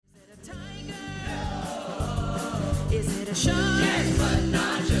Is it a shark? Yes, but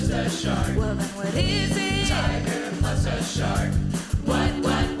not just a shark. Well, then what is it? Tiger plus a shark.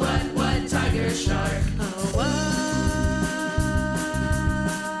 What, tiger shark? Oh, what?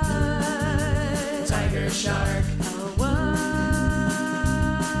 Tiger shark. Oh, what?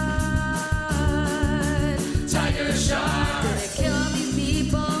 Tiger shark. Did it kill all these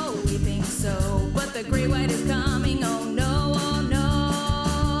people? We think so. But the great white is coming. Oh, no, oh, no.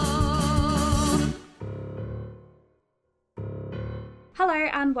 Hello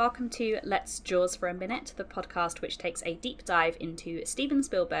and welcome to Let's Jaws for a Minute, the podcast which takes a deep dive into Steven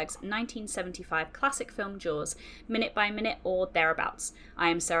Spielberg's 1975 classic film Jaws, minute by minute or thereabouts. I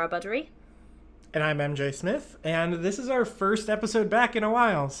am Sarah Buddery. And I'm MJ Smith, and this is our first episode back in a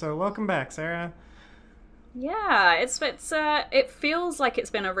while, so welcome back, Sarah. Yeah, it feels like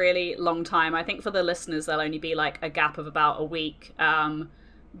it's been a really long time. I think for the listeners there'll only be like a gap of about a week,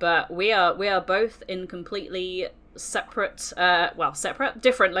 but we are both in completely separate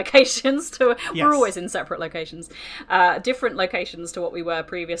different locations to Yes. We're always in separate locations, different locations to what we were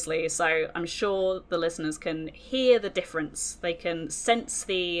previously, so I'm sure the listeners can hear the difference. They can sense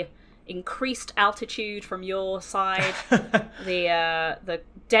the increased altitude from your side, the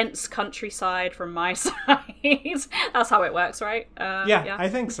dense countryside from my side. That's how it works, right? Yeah, I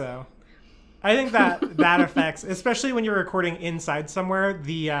think so. I think that affects, especially when you're recording inside somewhere,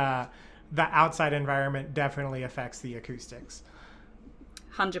 the outside environment definitely affects the acoustics.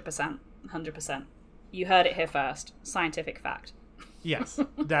 100%. You heard it here first. Scientific fact. Yes,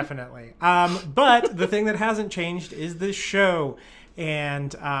 definitely. But the thing that hasn't changed is this show.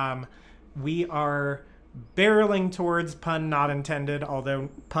 And we are barreling towards, pun not intended, although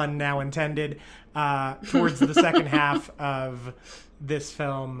pun now intended, towards the second half of this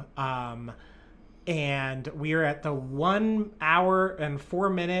film. And we are at the 1 hour and 4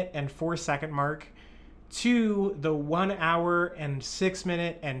 minute and 4 second mark to the 1 hour and 6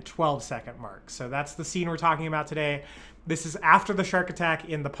 minute and 12 second mark. So that's the scene we're talking about today. This is after the shark attack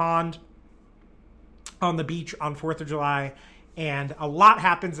in the pond on the beach on 4th of July. And a lot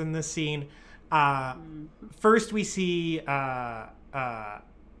happens in this scene. First we see, oh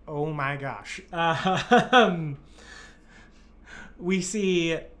my gosh. We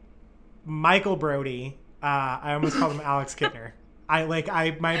see Michael Brody. I almost called him Alex Kittner.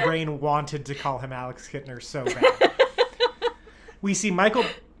 My brain wanted to call him Alex Kittner so bad. We see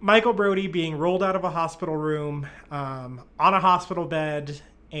Michael Brody being rolled out of a hospital room, on a hospital bed,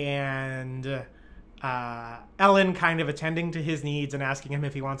 and Ellen kind of attending to his needs and asking him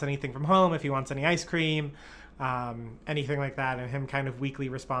if he wants anything from home, if he wants any ice cream, anything like that, and him kind of weakly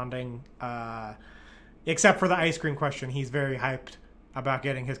responding, except for the ice cream question. He's very hyped about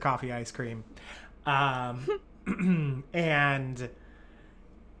getting his coffee ice cream. And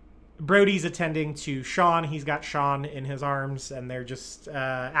Brody's attending to Sean. He's got Sean in his arms, and they're just,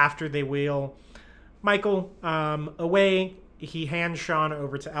 after they wheel Michael away, he hands Sean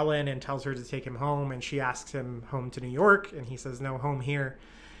over to Ellen and tells her to take him home, and she asks him home to New York, and he says, no, home here.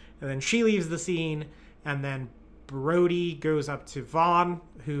 And then she leaves the scene, and then Brody goes up to Vaughn,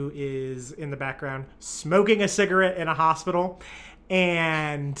 who is in the background smoking a cigarette in a hospital,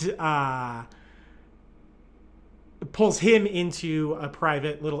 and pulls him into a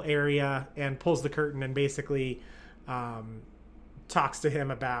private little area and pulls the curtain and basically talks to him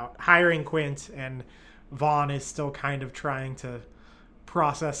about hiring Quint. And Vaughn is still kind of trying to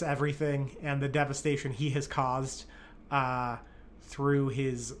process everything and the devastation he has caused through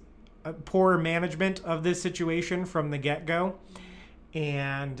his poor management of this situation from the get-go.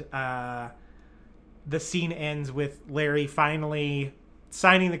 And the scene ends with Larry finally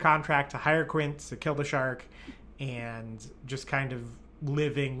signing the contract to hire Quint to kill the shark and just kind of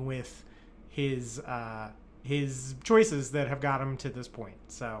living with his choices that have got him to this point.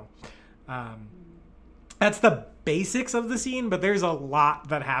 So that's the basics of the scene, but there's a lot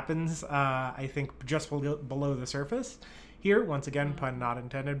that happens, I think, just below the surface here. Once again, pun not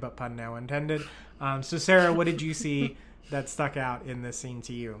intended, but pun now intended. So, Sarah, what did you see that stuck out in this scene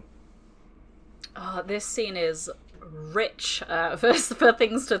to you? This scene is rich for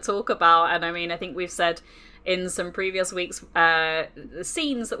things to talk about. And I mean, I think we've said in some previous weeks,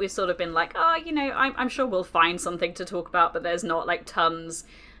 scenes that we've sort of been like, I'm sure we'll find something to talk about, but there's not like tons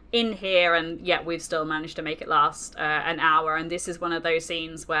in here, and yet we've still managed to make it last an hour. And this is one of those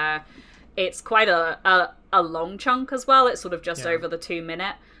scenes where it's quite a long chunk as well. It's sort of just over the 2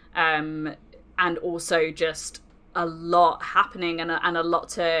 minute, and also just a lot happening and a lot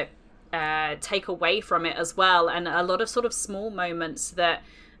to take away from it as well, and a lot of sort of small moments that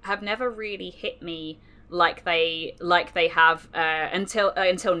have never really hit me like they have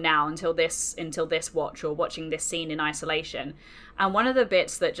until now, until this watch, or watching this scene in isolation. And one of the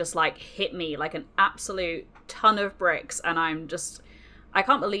bits that just like hit me like an absolute ton of bricks, and I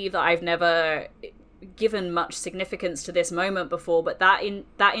can't believe that I've never given much significance to this moment before, but that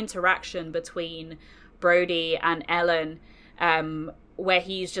interaction between Brody and Ellen, where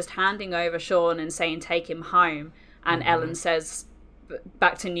he's just handing over Sean and saying take him home, and Ellen says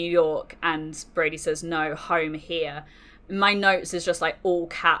back to New York, and Brody says no, home here. My notes is just like all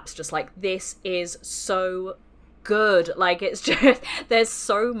caps, just like, this is so good. Like, it's just, there's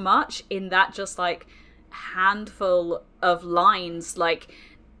so much in that just like handful of lines, like,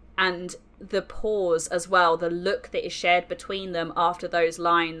 and the pause as well, the look that is shared between them after those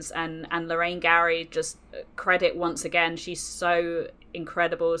lines, and Lorraine Gary, just credit once again, she's so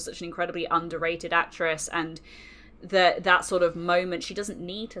incredible, such an incredibly underrated actress. And that sort of moment, she doesn't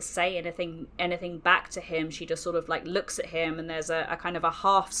need to say anything back to him, she just sort of like looks at him, and there's a kind of a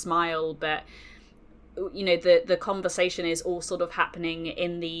half smile, but you know, the conversation is all sort of happening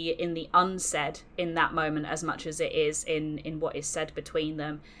in the unsaid in that moment, as much as it is in what is said between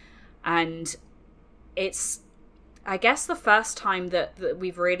them. And it's, I guess, the first time that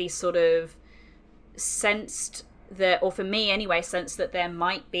we've really sort of sensed that, or for me anyway, sensed that there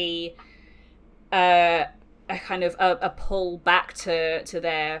might be a kind of a pull back to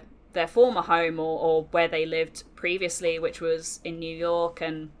their former home, or where they lived previously, which was in New York.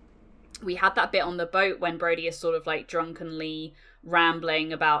 And we had that bit on the boat when Brody is sort of like drunkenly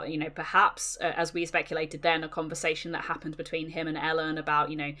rambling about, you know, perhaps, as we speculated then, a conversation that happened between him and Ellen about,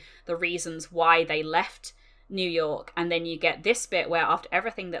 you know, the reasons why they left New York. And then you get this bit where, after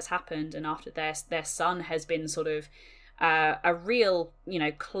everything that's happened, and after their son has been sort of a real, you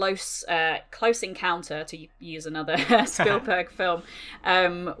know, close encounter, to use another Spielberg film,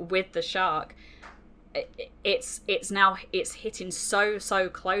 with the shark, it's hitting so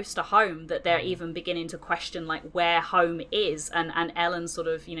close to home that they're even beginning to question like where home is, and Ellen sort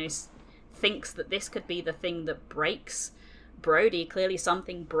of, you know, thinks that this could be the thing that breaks Brody. Clearly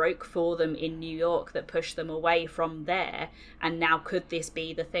something broke for them in New York that pushed them away from there, and now could this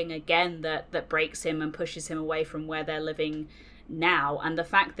be the thing again that breaks him and pushes him away from where they're living now. And the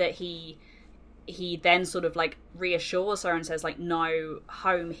fact that he then sort of like reassures her and says like, no,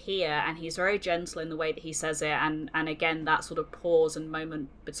 home here, and he's very gentle in the way that he says it, and again that sort of pause and moment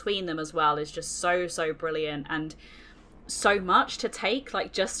between them as well is just so brilliant, and so much to take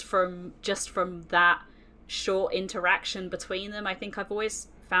like just from that short interaction between them. I think I've always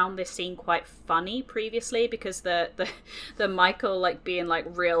found this scene quite funny previously, because the Michael like being like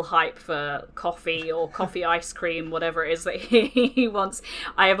real hype for coffee or coffee ice cream, whatever it is that he wants,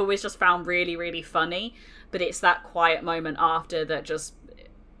 I have always just found really funny. But it's that quiet moment after that just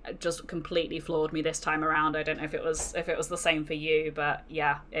completely floored me this time around. I don't know if it was the same for you, but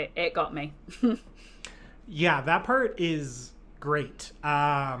yeah, it got me. Yeah, that part is great.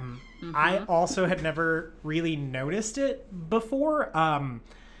 I also had never really noticed it before.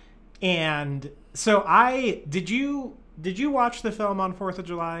 And so did you watch the film on 4th of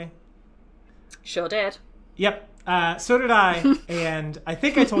July? Sure did. Yep. So did I. And I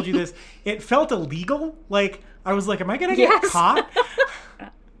think I told you this. It felt illegal. Like, I was like, am I going to get caught?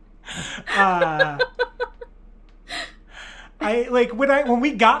 I like when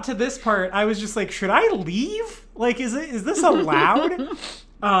we got to this part, I was just like, should I leave? Like, is this allowed?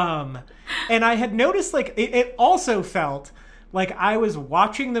 And I had noticed like it also felt like I was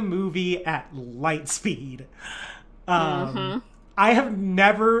watching the movie at light speed. I have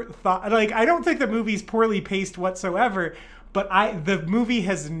never thought, like, I don't think the movie's poorly paced whatsoever, but the movie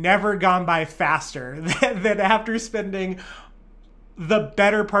has never gone by faster than after spending the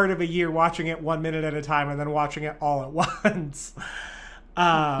better part of a year watching it 1 minute at a time and then watching it all at once.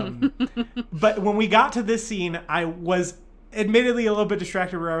 But when we got to this scene, I was admittedly a little bit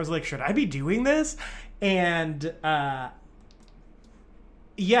distracted, where I was like, should I be doing this? And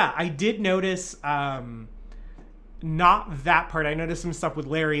yeah, I did notice not that part. I noticed some stuff with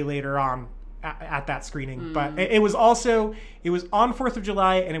Larry later on at that screening, but it was on 4th of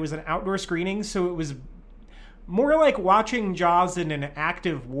July, and it was an outdoor screening, so it was more like watching Jaws in an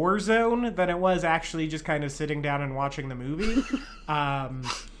active war zone than it was actually just kind of sitting down and watching the movie.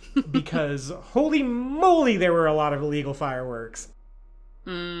 Because holy moly, there were a lot of illegal fireworks.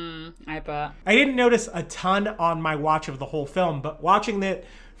 I bet. I didn't notice a ton on my watch of the whole film, but watching it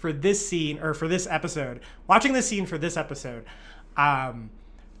for this scene, or for this episode,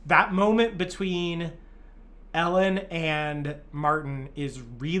 that moment between Ellen and Martin is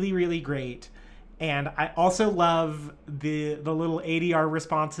really, really great. And I also love the little ADR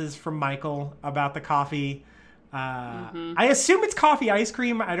responses from Michael about the coffee. I assume it's coffee ice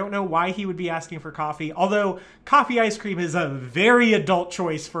cream. I don't know why he would be asking for coffee, although coffee ice cream is a very adult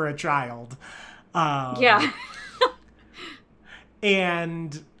choice for a child. Yeah.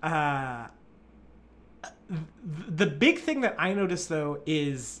 And the big thing that I noticed, though,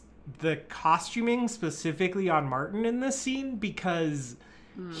 is the costuming specifically on Martin in this scene, because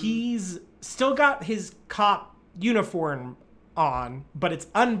he's still got his cop uniform on, but it's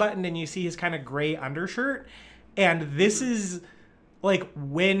unbuttoned and you see his kind of gray undershirt. And this is like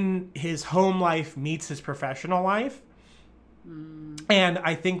when his home life meets his professional life. And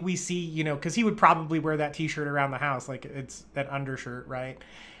I think we see, you know, because he would probably wear that t-shirt around the house, like it's that undershirt, right?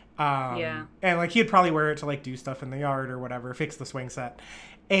 Yeah. And like he'd probably wear it to like do stuff in the yard or whatever, fix the swing set.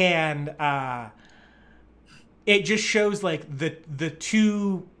 And it just shows like the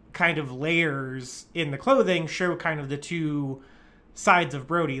two kind of layers in the clothing show kind of the two sides of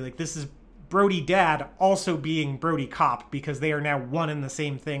Brody. Like this is Brody dad also being Brody cop, because they are now one and the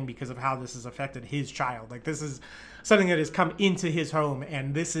same thing because of how this has affected his child. Like this is something that has come into his home,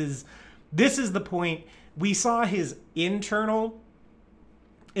 and this is the point. We saw his internal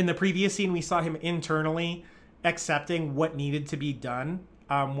in the previous scene. We saw him internally accepting what needed to be done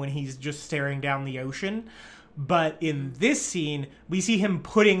when he's just staring down the ocean. But in this scene, we see him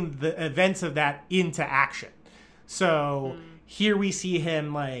putting the events of that into action. So here we see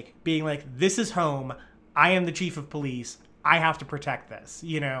him like being like, this is home. I am the chief of police. I have to protect this.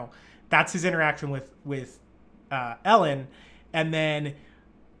 You know, that's his interaction with Ellen. And then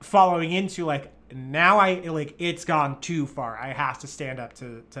following into like, now it's gone too far. I have to stand up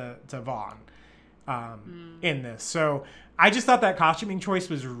to Vaughn in this. So I just thought that costuming choice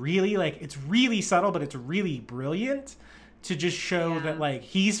was really like, it's really subtle, but it's really brilliant to just show that like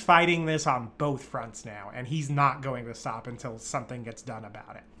he's fighting this on both fronts now, and he's not going to stop until something gets done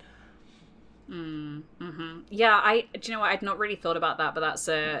about it. Yeah, do you know what? I'd not really thought about that, but that's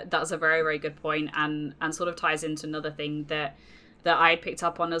a very, very good point, and sort of ties into another thing that I picked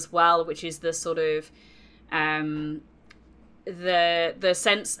up on as well, which is the sort of the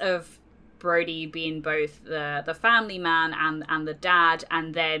sense of Brody being both the family man and the dad,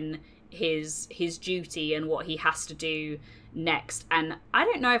 and then his duty and what he has to do next. And I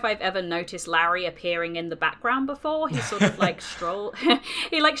don't know if I've ever noticed Larry appearing in the background before. He sort of like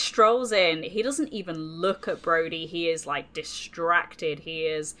strolls in. He doesn't even look at Brody. He is like distracted. He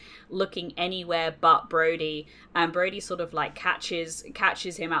is looking anywhere but Brody, and Brody sort of like catches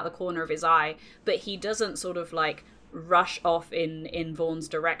him out the corner of his eye, but he doesn't sort of like rush off in Vaughn's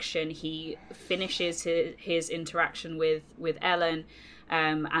direction. He finishes his interaction with Ellen,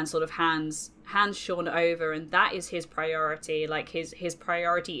 and sort of hands Sean over, and that is his priority. Like his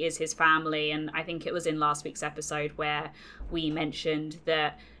priority is his family. And I think it was in last week's episode where we mentioned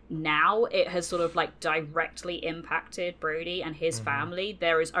that now it has sort of like directly impacted Brody and his family.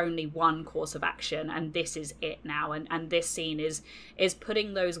 There is only one course of action, and this is it now. And this scene is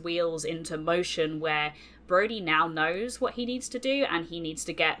putting those wheels into motion, where Brody now knows what he needs to do, and he needs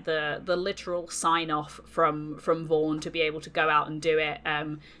to get the literal sign off from Vaughn to be able to go out and do it,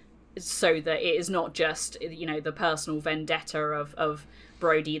 so that it is not just, you know, the personal vendetta of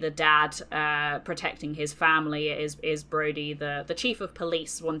Brody the dad protecting his family. It is Brody the chief of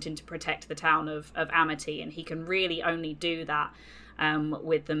police wanting to protect the town of Amity, and he can really only do that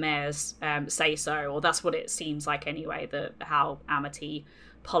with the mayor's say so, or that's what it seems like anyway, how Amity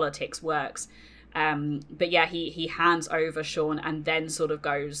politics works. But yeah, he hands over Sean and then sort of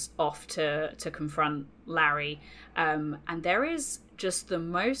goes off to confront Larry. And there is just the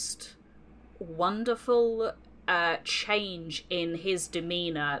most wonderful change in his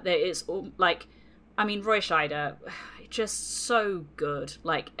demeanor. There is like, I mean, Roy Scheider, just so good.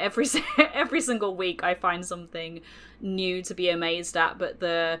 Like every single week I find something new to be amazed at, but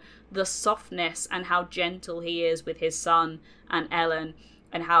the softness and how gentle he is with his son and Ellen,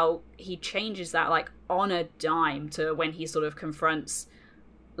 and how he changes that like on a dime to when he sort of confronts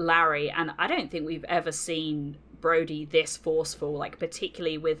Larry. And I don't think we've ever seen Brody this forceful, like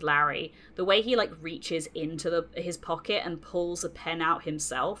particularly with Larry. The way he like reaches into his pocket and pulls a pen out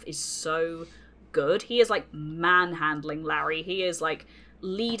himself is so good. He is like manhandling Larry. He is like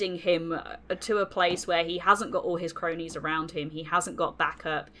leading him to a place where he hasn't got all his cronies around him. He hasn't got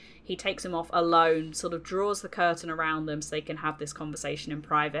backup. He takes him off alone, sort of draws the curtain around them so they can have this conversation in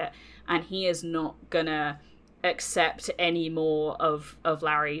private. And he is not gonna accept any more of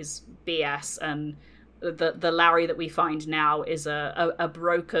Larry's BS. And the Larry that we find now is a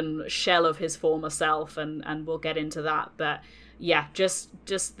broken shell of his former self, and we'll get into that. But yeah, just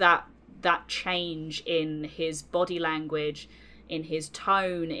that that change in his body language, in his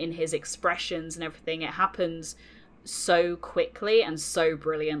tone, in his expressions and everything, it happens so quickly and so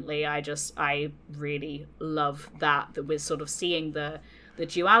brilliantly. I really love that we're sort of seeing the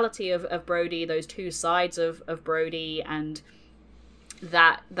duality of Brody, those two sides of Brody, and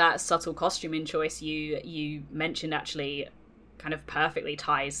that subtle costuming choice you mentioned actually kind of perfectly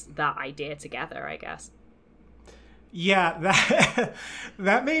ties that idea together, I guess. Yeah,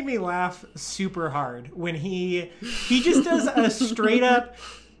 that made me laugh super hard when he just does a straight up,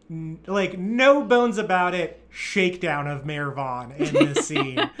 like, no bones about it shakedown of Mayor Vaughn in this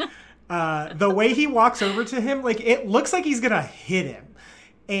scene. The way he walks over to him, like, it looks like he's gonna hit him.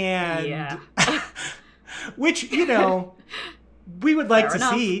 And which, you know, we would like to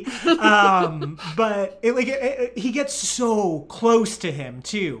see. But he gets so close to him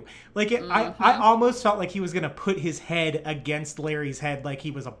too. Like, I almost felt like he was gonna put his head against Larry's head, like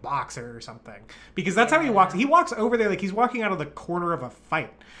he was a boxer or something, because that's how he walks. He walks over there like he's walking out of the corner of a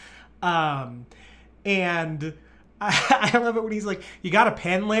fight. And I love it when he's like, "You got a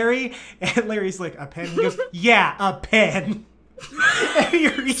pen, Larry?" And Larry's like, "A pen?" He goes, "Yeah, a pen." And he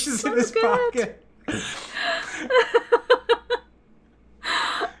reaches in his pocket.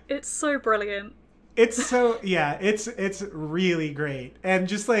 It's so brilliant. It's so, yeah, it's really great. And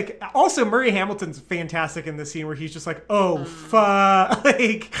just like, also Murray Hamilton's fantastic in the scene where he's just like, "Oh, fuck."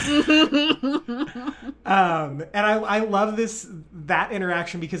 Like, and I love that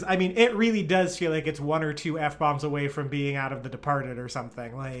interaction because, I mean, it really does feel like it's one or two F-bombs away from being out of The Departed or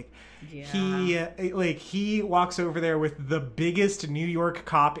something. Like, he walks over there with the biggest New York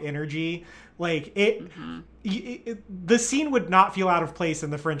cop energy. Like, the scene would not feel out of place in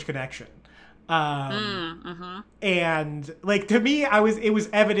The French Connection. And like, to me, it was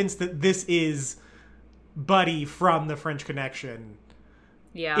evidence that this is Buddy from The French Connection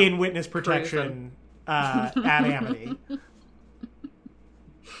in witness protection at Amity.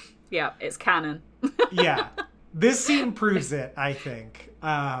 Yeah, it's canon. Yeah. This scene proves it, I think.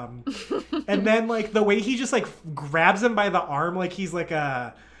 And then, like, the way he just, like, grabs him by the arm like he's like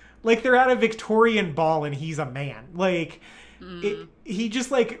they're at a Victorian ball and he's a man. Like, he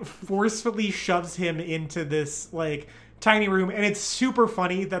just, like, forcefully shoves him into this, like, tiny room. And it's super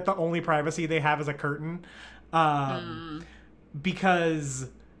funny that the only privacy they have is a curtain. Because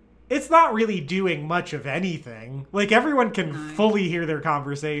it's not really doing much of anything. Like, everyone can fully hear their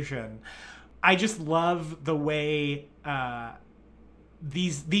conversation. I just love the way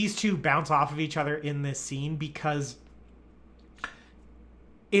these two bounce off of each other in this scene, because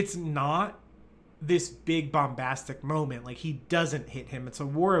it's not this big bombastic moment. Like, he doesn't hit him. It's a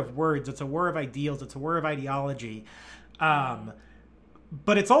war of words. It's a war of ideals. It's a war of ideology. But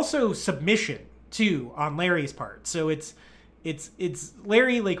it's also submission too on Larry's part. So it's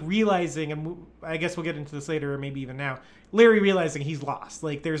Larry, like, realizing, and I guess we'll get into this later or maybe even now, Larry realizing he's lost.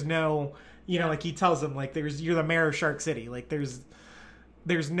 Like, there's no, you know, like, he tells him, like, you're the mayor of Shark City. Like, there's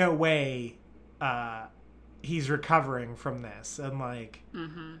no way he's recovering from this. And, like,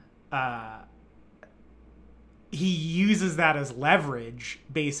 he uses that as leverage,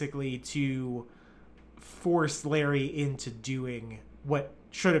 basically, to force Larry into doing what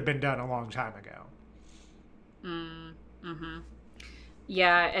should have been done a long time ago.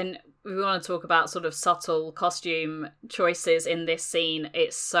 Yeah, and we want to talk about sort of subtle costume choices in this scene.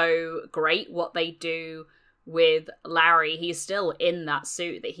 It's so great what they do with Larry. He's still in that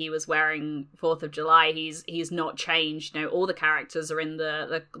suit that he was wearing 4th of July. He's not changed. You know, all the characters are in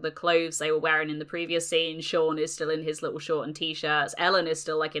the clothes they were wearing in the previous scene. Sean is still in his little short and t-shirts. Ellen is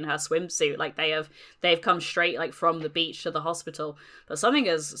still, like, in her swimsuit. Like, they've come straight, like, from the beach to the hospital. But something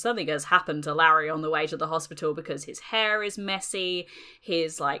has happened to Larry on the way to the hospital, because his hair is messy,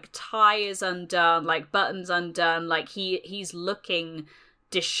 his, like, tie is undone, like, buttons undone. Like, he's looking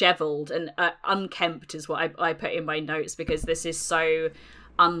disheveled and unkempt is what I put in my notes, because this is so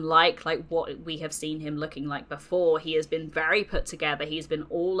unlike, like, what we have seen him looking like before. He has been very put together. He's been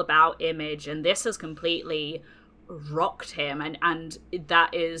all about image, and this has completely rocked him, and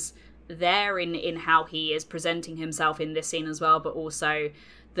that is there in how he is presenting himself in this scene as well, but also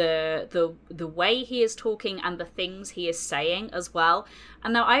the way he is talking and the things he is saying as well.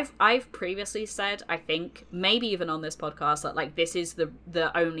 And now I've previously said, I think maybe even on this podcast, that, like, this is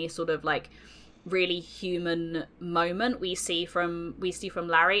the only sort of, like, really human moment we see from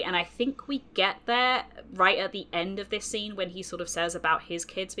Larry, and I think we get there right at the end of this scene when he sort of says about his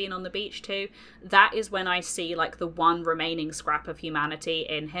kids being on the beach too. That is when I see, like, the one remaining scrap of humanity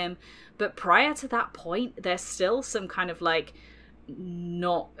in him. But prior to that point, there's still some kind of, like,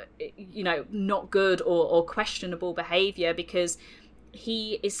 not good or questionable behavior, because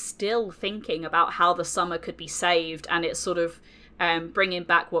he is still thinking about how the summer could be saved, and it's sort of bringing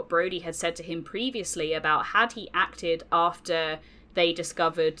back what Brody had said to him previously about had he acted after they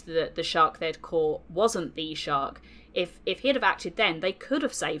discovered that the shark they'd caught wasn't the shark. If he'd have acted then, they could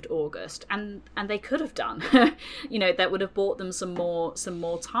have saved August, and they could have done. That would have bought them some more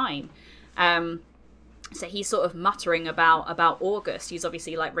time. So he's sort of muttering about August. He's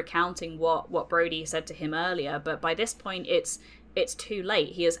obviously like recounting what Brody said to him earlier, but by this point it's too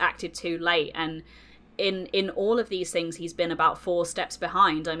late. He has acted too late, and in all of these things he's been about 4 steps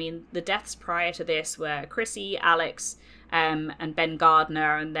behind. I mean, the deaths prior to this were Chrissy, Alex, and Ben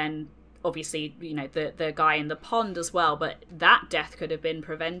Gardner, and then obviously, the guy in the pond as well, but that death could have been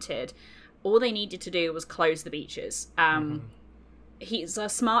prevented. All they needed to do was close the beaches. He's a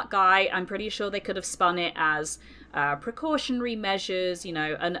smart guy. I'm pretty sure they could have spun it as precautionary measures.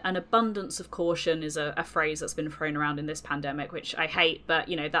 An abundance of caution is a phrase that's been thrown around in this pandemic, which I hate, but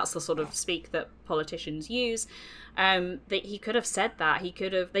that's the sort of speak that politicians use. That he could have said that.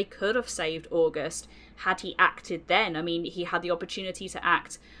 They could have saved August had he acted then. I mean, he had the opportunity to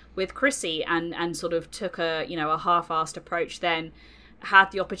act with Chrissy and sort of took a half-assed approach then,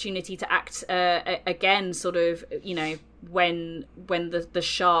 had the opportunity to act again sort of when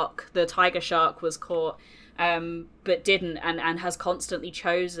the tiger shark was caught, but didn't, and has constantly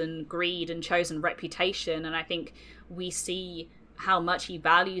chosen greed and chosen reputation. And I think we see how much he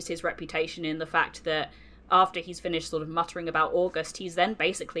values his reputation in the fact that after he's finished sort of muttering about August, he's then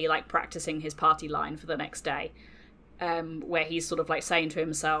basically like practicing his party line for the next day, where he's sort of like saying to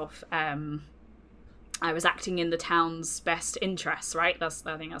himself, I was acting in the town's best interests, right? I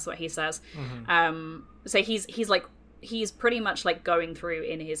think that's what he says. So he's pretty much like going through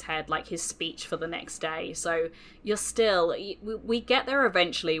in his head like his speech for the next day. So we get there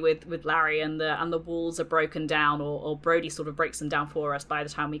eventually with Larry, and the walls are broken down, or Brody sort of breaks them down for us by the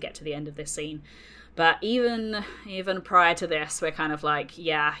time we get to the end of this scene. But even prior to this, we're kind of like,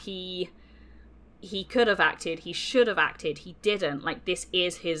 yeah, he could have acted, he should have acted, he didn't. Like, this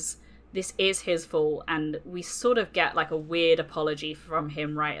is his fault, and we sort of get like a weird apology from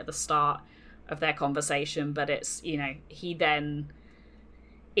him right at the start of their conversation, but it's, he then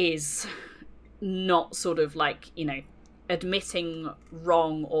is not sort of like, admitting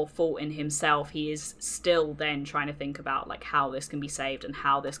wrong or fault in himself. He is still then trying to think about like how this can be saved and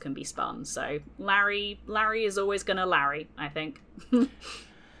how this can be spun. So Larry is always gonna Larry, I think.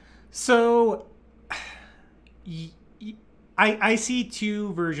 So I see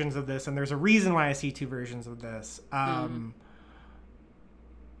 2 versions of this, and there's a reason why I see 2 versions of this. And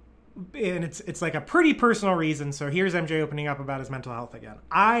it's like a pretty personal reason. So here's MJ opening up about his mental health again.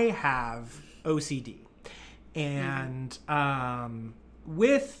 I have OCD. And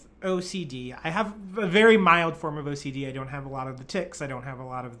with OCD, I have a very mild form of OCD. I don't have a lot of the tics. I don't have a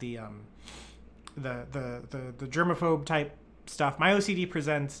lot of the germaphobe type stuff. My OCD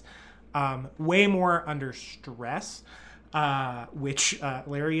presents way more under stress, which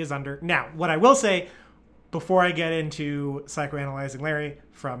Larry is under. Now, what I will say, before I get into psychoanalyzing Larry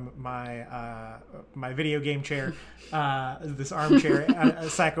from my my video game chair, this armchair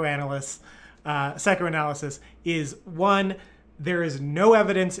psychoanalysis is, one, there is no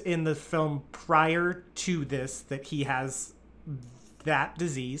evidence in the film prior to this that he has that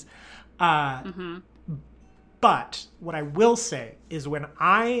disease. But what I will say is, when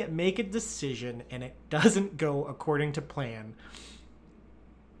I make a decision and it doesn't go according to plan,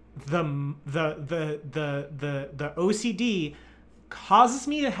 the OCD causes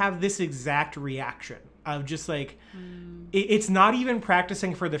me to have this exact reaction of just like, it's not even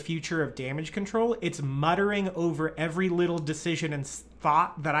practicing for the future of damage control. It's muttering over every little decision and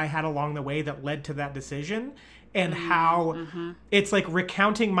thought that I had along the way that led to that decision, and how it's like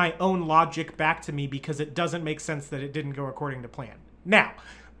recounting my own logic back to me because it doesn't make sense that it didn't go according to plan. Now,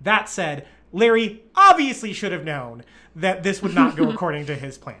 that said, Larry obviously should have known that this would not go according to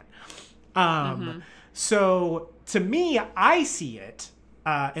his plan. So to me, I see it,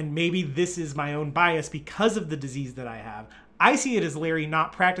 and maybe this is my own bias because of the disease that I have, I see it as Larry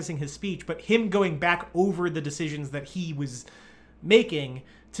not practicing his speech, but him going back over the decisions that he was making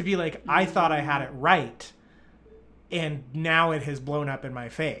to be like, I thought I had it right, and now it has blown up in my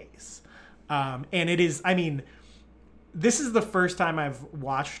face. And it is, I mean, this is the first time I've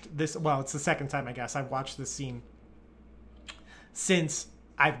watched this. Well, it's the second time, I guess, I've watched this scene since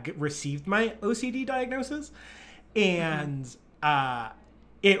I've received my OCD diagnosis. And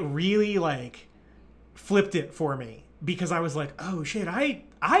it really, like, flipped it for me, because I was like, oh, shit,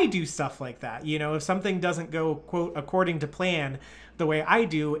 I do stuff like that. You know, if something doesn't go, quote, according to plan the way I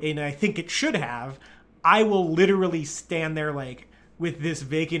do, and I think it should have, I will literally stand there, like, with this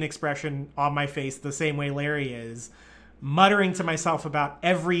vacant expression on my face the same way Larry is, muttering to myself about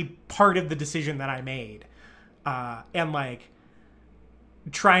every part of the decision that I made. And like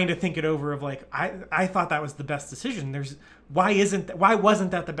trying to think it over of like, I thought that was the best decision. Why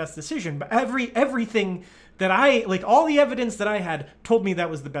wasn't that the best decision? But everything that all the evidence that I had told me that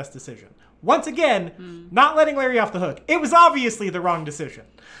was the best decision. Once again, not letting Larry off the hook. It was obviously the wrong decision.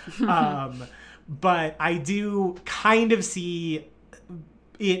 But I do kind of see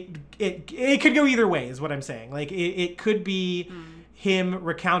it could go either way is what I'm saying. Like it could be him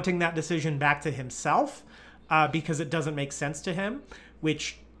recounting that decision back to himself because it doesn't make sense to him,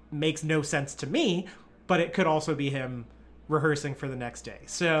 which makes no sense to me, but it could also be him rehearsing for the next day.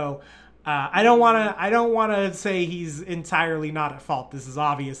 So I don't want to say he's entirely not at fault. This is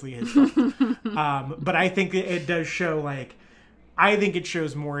obviously his fault. But I think it does show like, I think it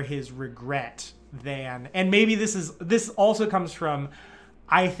shows more his regret than, and maybe this also comes from,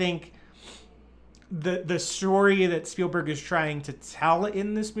 I think the story that Spielberg is trying to tell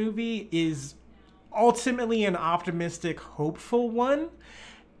in this movie is ultimately an optimistic, hopeful one.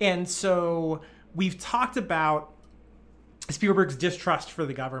 And so we've talked about Spielberg's distrust for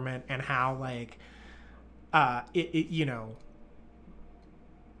the government and how like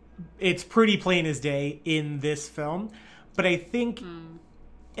it's pretty plain as day in this film. But I think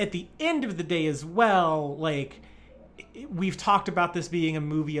at the end of the day as well, like we've talked about this being a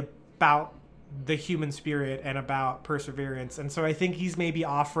movie about the human spirit and about perseverance. And so I think he's maybe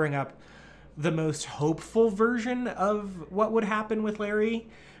offering up the most hopeful version of what would happen with Larry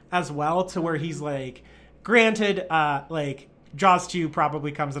as well, to where he's like, granted, like Jaws 2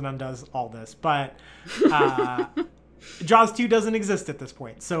 probably comes and undoes all this, but Jaws 2 doesn't exist at this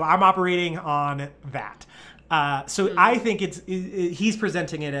point. So I'm operating on that. So I think he's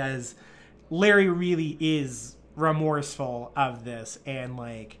presenting it as Larry really is remorseful of this, and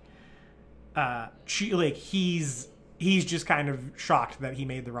like he's just kind of shocked that he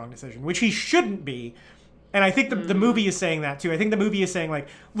made the wrong decision, which he shouldn't be. And I think the movie is saying that too. I think the movie is saying like,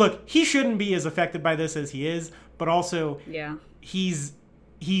 look, he shouldn't be as affected by this as he is, but also he's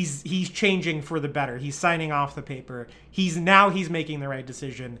changing for the better. He's signing off the paper. He's making the right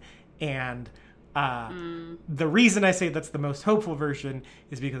decision. And the reason I say that's the most hopeful version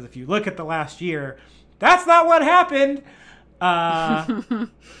is because if you look at the last year, that's not what happened.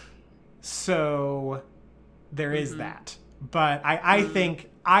 So there is that. But I think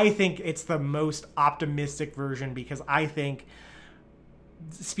it's the most optimistic version, because I think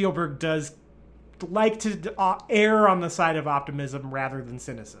Spielberg does like to err on the side of optimism rather than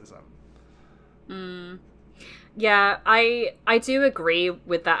cynicism. Yeah, I do agree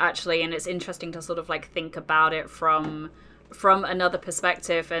with that actually, and it's interesting to sort of like think about it from another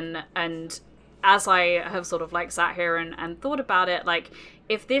perspective, and as I have sort of like sat here and thought about it, like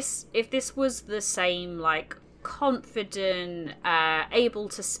if this was the same like confident, able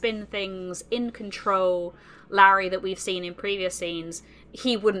to spin things, in control Larry that we've seen in previous scenes,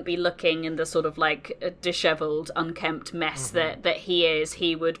 he wouldn't be looking in the sort of like disheveled, unkempt mess that he is.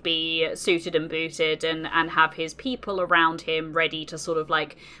 He would be suited and booted and have his people around him ready to sort of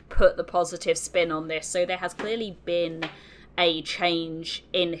like put the positive spin on this. So there has clearly been a change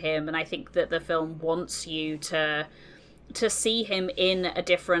in him, and I think that the film wants you to see him in a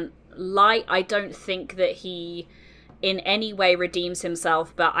different light. I don't think that he in any way redeems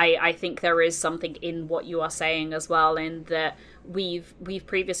himself, but I think there is something in what you are saying as well, in that we've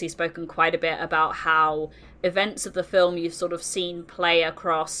previously spoken quite a bit about how events of the film you've sort of seen play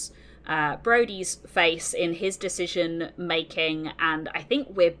across Brody's face in his decision making, and I think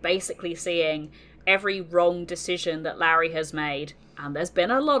we're basically seeing every wrong decision that Larry has made, and there's been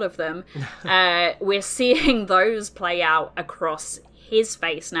a lot of them, we're seeing those play out across his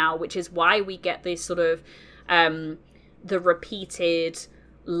face now, which is why we get this sort of the repeated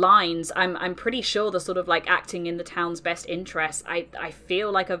lines. I'm pretty sure the sort of like acting in the town's best interest, I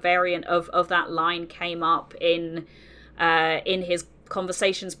feel like a variant of that line came up in his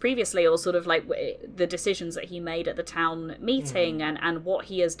conversations previously, or sort of like the decisions that he made at the town meeting, and what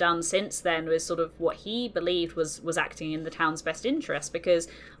he has done since then was sort of what he believed was acting in the town's best interest. Because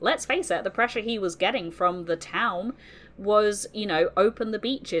let's face it, the pressure he was getting from the town was, you know, open the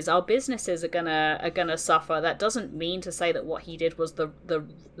beaches, our businesses are gonna suffer. That doesn't mean to say that what he did was the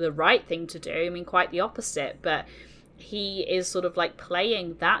right thing to do. I mean, quite the opposite. But he is sort of like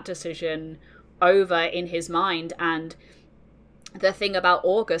playing that decision over in his mind. And the thing about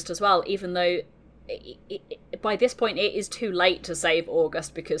August as well, even though by this point it is too late to save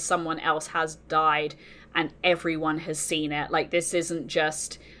August because someone else has died and everyone has seen it. Like, this isn't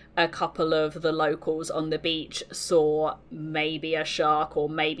just a couple of the locals on the beach saw maybe a shark or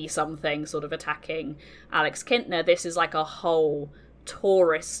maybe something sort of attacking Alex Kintner. This is like a whole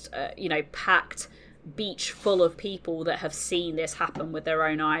tourist, packed beach full of people that have seen this happen with their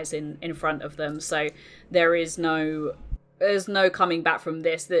own eyes in front of them. So there's no coming back from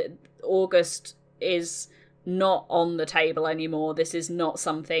this. That August is not on the table anymore. This is not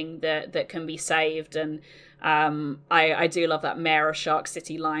something that can be saved. And I do love that Mayor of Shark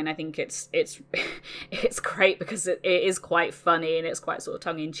City line. I think it's it's great because it is quite funny and it's quite sort of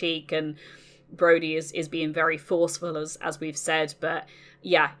tongue-in-cheek, and Brody is being very forceful as we've said. But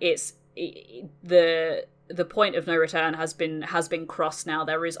yeah, the point of no return has been crossed now.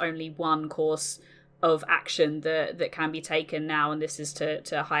 There is only one course of action that can be taken now, and this is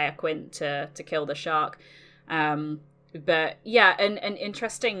to hire Quint to kill the shark. But yeah, an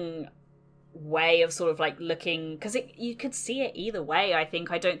interesting way of sort of like looking, because you could see it either way. I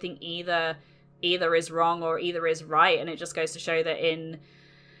don't think either is wrong or either is right, and it just goes to show that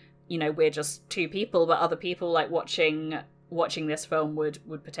we're just two people, but other people like watching this film would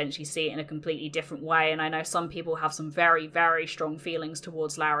potentially see it in a completely different way. And I know some people have some very, very strong feelings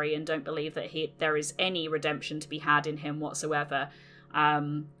towards Larry and don't believe that there is any redemption to be had in him whatsoever.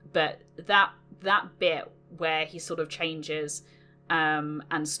 But that bit where he sort of changes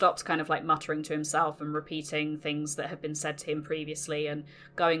and stops kind of like muttering to himself and repeating things that have been said to him previously and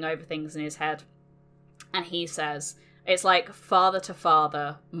going over things in his head. And he says, it's like father to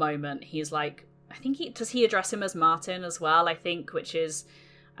father moment. He's like, I think does he address him as Martin as well, I think, which is,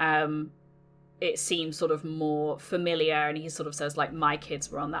 it seems sort of more familiar. And he sort of says like, my kids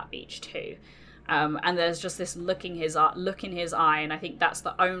were on that beach too. And there's just this look in his eye. And I think that's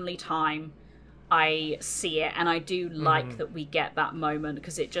the only time I see it, and I do like that we get that moment,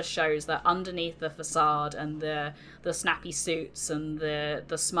 because it just shows that underneath the facade and the snappy suits and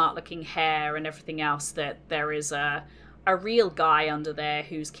the smart looking hair and everything else, that there is a real guy under there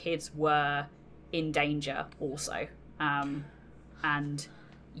whose kids were in danger also, and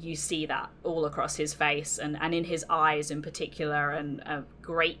you see that all across his face and in his eyes in particular. And a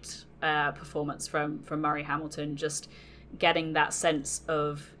great performance from Murray Hamilton, just getting that sense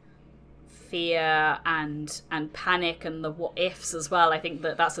of fear and panic and the what ifs as well. I think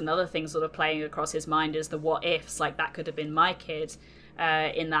that's another thing sort of playing across his mind, is the what ifs, like that could have been my kid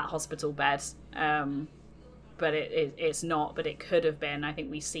in that hospital bed, but it's not, but it could have been. I think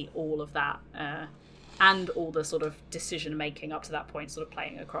we see all of that and all the sort of decision making up to that point sort of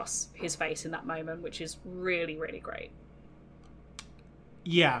playing across his face in that moment, which is really, really great.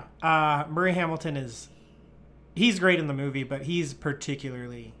 Yeah, Murray Hamilton he's great in the movie, but he's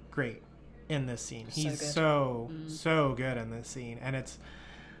particularly great in this scene. He's so good in this scene, and it's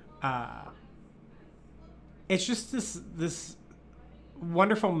just this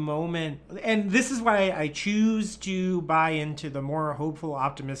wonderful moment. And this is why I choose to buy into the more hopeful,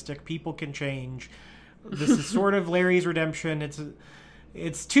 optimistic people can change. This is sort of Larry's redemption.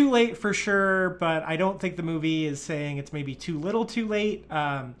 It's too late for sure, but I don't think the movie is saying it's maybe too little too late.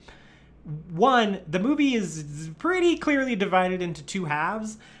 One, the movie is pretty clearly divided into two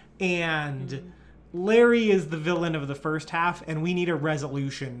halves, and Larry is the villain of the first half, and we need a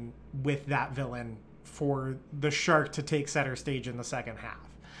resolution with that villain for the shark to take center stage in the second half.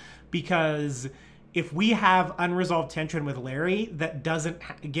 Because if we have unresolved tension with Larry that doesn't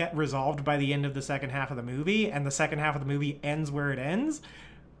get resolved by the end of the second half of the movie, and the second half of the movie ends where it ends,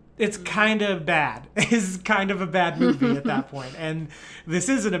 it's kind of bad. It's kind of a bad movie at that point. And this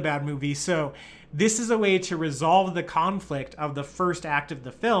isn't a bad movie. So this is a way to resolve the conflict of the first act of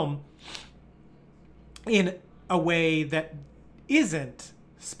the film in a way that isn't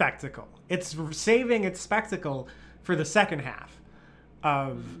spectacle. It's saving its spectacle for the second half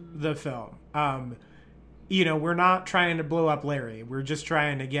of the film. We're not trying to blow up Larry. We're just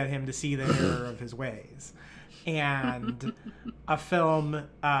trying to get him to see the error of his ways. And a film,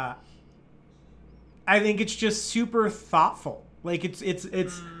 I think it's just super thoughtful. Like it's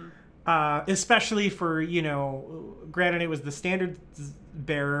especially for, granted it was the standard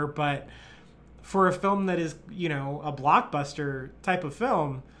bearer, but for a film that is, a blockbuster type of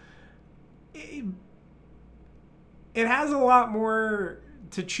film, it has a lot more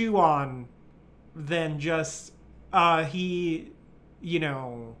to chew on than just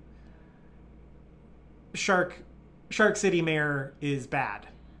Shark City Mayor is bad,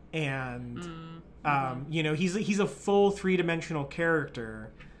 and he's a full three-dimensional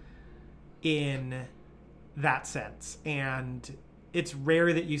character in that sense, and it's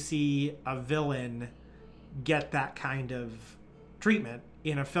rare that you see a villain get that kind of treatment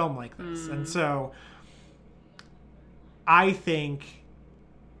in a film like this. And so I think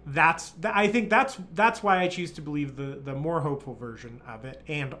I think that's why I choose to believe the more hopeful version of it.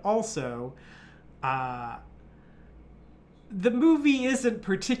 And also, the movie isn't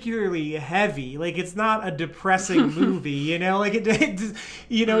particularly heavy. Like, it's not a depressing movie, you know? Like,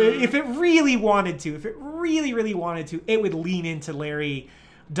 you know, if it really wanted to, if it really, really wanted to, it would lean into Larry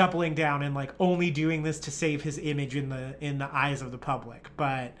doubling down and, like, only doing this to save his image in the eyes of the public.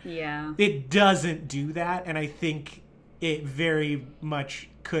 But yeah, it doesn't do that, and I think it very much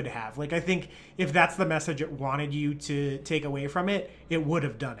could have. Like, I think if that's the message it wanted you to take away from it, it would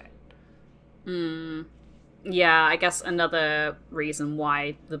have done it. Yeah, I guess another reason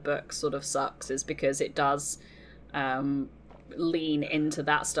why the book sort of sucks is because it does lean into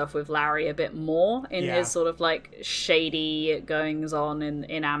that stuff with Larry a bit more in his sort of like shady goings on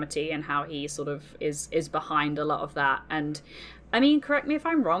in Amity, and how he sort of is behind a lot of that. And I mean, correct me if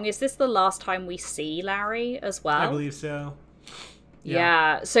I'm wrong, is this the last time we see Larry as well? I believe so.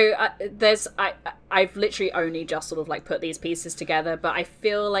 Yeah. So I've literally only just sort of like put these pieces together, but I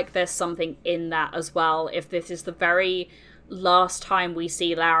feel like there's something in that as well. If this is the very last time we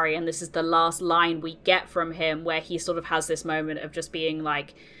see Larry, and this is the last line we get from him, where he sort of has this moment of just being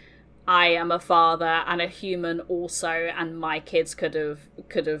like, I am a father and a human also, and my kids could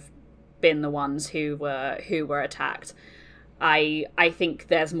have been the ones who were attacked. I think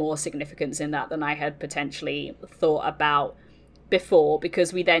there's more significance in that than I had potentially thought about before,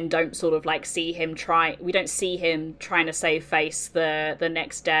 because we then don't sort of like see him trying to save face the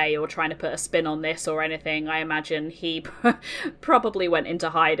next day, or trying to put a spin on this or anything. I imagine he probably went into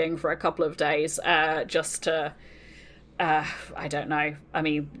hiding for a couple of days just to I don't know. I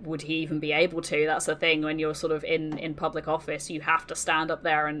mean, would he even be able to? That's the thing. When you're sort of in public office, you have to stand up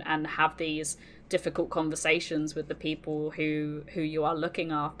there and have these difficult conversations with the people who you are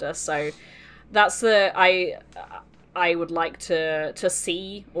looking after. So that's I would like to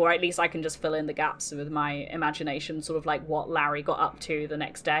see, or at least I can just fill in the gaps with my imagination, sort of like what Larry got up to the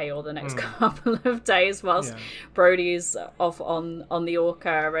next day or the next couple of days whilst Brody's off on the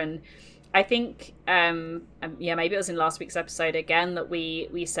Orca. And I think, maybe it was in last week's episode again that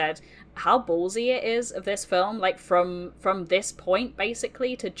we said how ballsy it is of this film, like from this point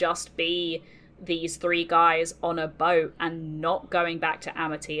basically to just be these three guys on a boat and not going back to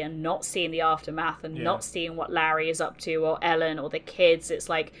Amity and not seeing the aftermath and not seeing what Larry is up to, or Ellen or the kids. It's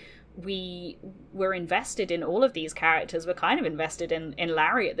like we're invested in all of these characters. We're kind of invested in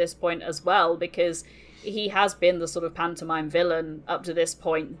Larry at this point as well, because he has been the sort of pantomime villain up to this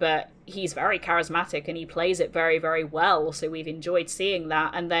point, but he's very charismatic and he plays it very, very well. So we've enjoyed seeing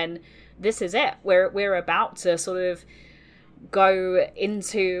that. And then this is it. We're about to sort of go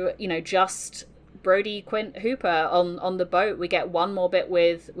into, just Brody, Quint, Hooper on the boat. We get one more bit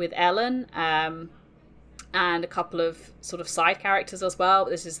with Ellen, and a couple of sort of side characters as well.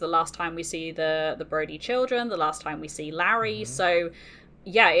 This is the last time we see the Brody children, the last time we see Larry. So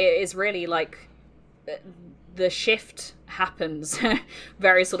yeah, it is really like the shift happens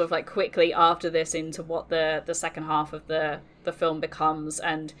very sort of like quickly after this into what the second half of the film becomes.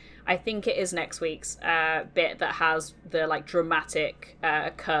 And I think it is next week's bit that has the like dramatic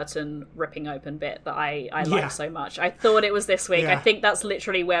curtain ripping open bit that I like so much. I thought it was this week. I think that's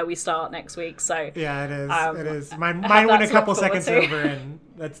literally where we start next week. So yeah, it is. It is. Mine went a couple seconds over, and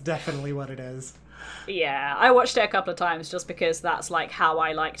that's definitely what it is. Yeah, I watched it a couple of times just because that's like how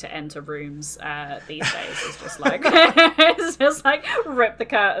I like to enter rooms these days. It's just like rip the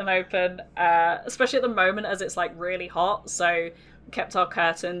curtain open, especially at the moment as it's like really hot. So kept our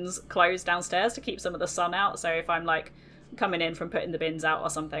curtains closed downstairs to keep some of the sun out. So if I'm like coming in from putting the bins out or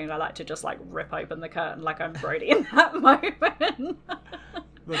something, I like to just like rip open the curtain like I'm Brody in that moment.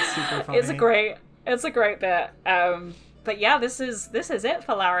 That's super funny. It's a great bit. But yeah, this is it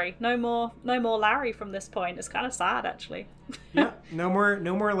for Larry. No more Larry from this point. It's kind of sad, actually. Yeah, no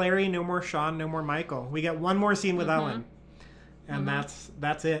more Larry, no more Sean, no more Michael. We get one more scene with Ellen, and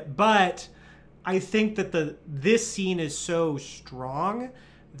that's it. But I think that this scene is so strong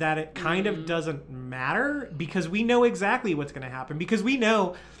that it kind of doesn't matter, because we know exactly what's going to happen. Because we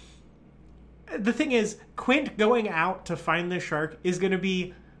know the thing is, Quint going out to find the shark is going to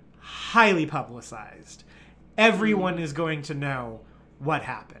be highly publicized. Everyone is going to know what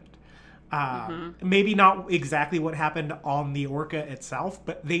happened. Maybe not exactly what happened on the Orca itself,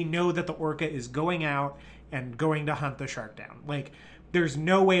 but they know that the Orca is going out and going to hunt the shark down. Like, there's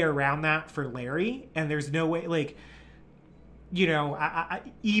no way around that for Larry, and there's no way, like, I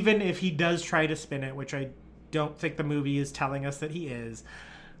even if he does try to spin it, which I don't think the movie is telling us that he is,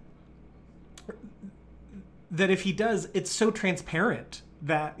 that if he does, it's so transparent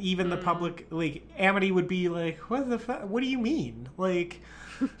that even the public, like, Amity would be like, what the fuck? What do you mean? Like,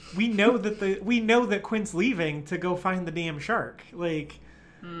 we know that Quint's leaving to go find the damn shark. Like,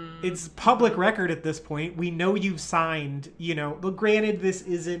 it's public record at this point. We know you've signed, look, granted, this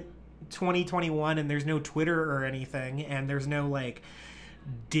isn't 2021 and there's no Twitter or anything, and there's no, like,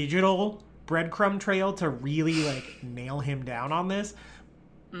 digital breadcrumb trail to really, like, nail him down on this.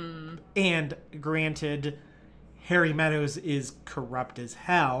 And granted, Harry Meadows is corrupt as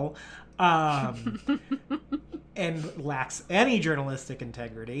hell, and lacks any journalistic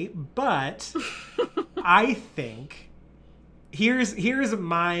integrity, but I think here's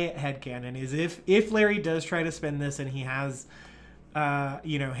my headcanon is if Larry does try to spin this and he has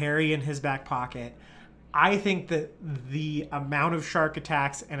Harry in his back pocket, I think that the amount of shark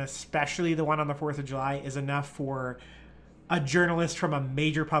attacks, and especially the one on the 4th of July, is enough for a journalist from a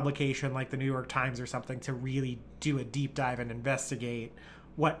major publication like the New York Times or something to really do a deep dive and investigate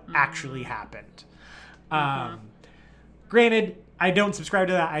what actually happened. Granted, I don't subscribe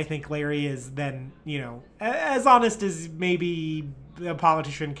to that. I think Larry is then, as honest as maybe a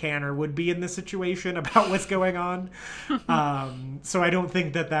politician can or would be in this situation about what's going on. So I don't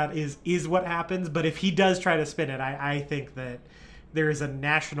think that is what happens. But if he does try to spin it, I think that there is a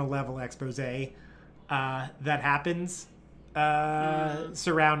national level expose that happens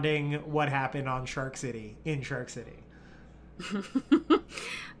surrounding what happened in Shark City.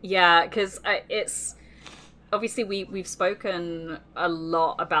 Yeah, because it's obviously we've spoken a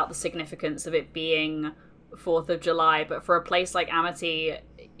lot about the significance of it being 4th of July, but for a place like Amity,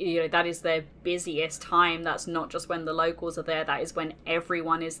 that is their busiest time. That's not just when the locals are there, that is when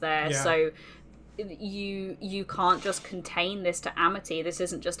everyone is there. Yeah. So you can't just contain this to Amity. This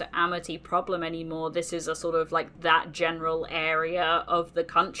isn't just an Amity problem anymore. This is a sort of like that general area of the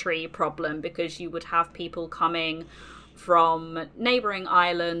country problem, because you would have people coming from neighboring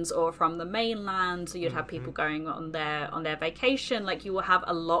islands or from the mainland. So you'd have people going on their vacation. Like, you will have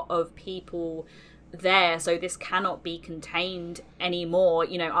a lot of people there. So this cannot be contained anymore.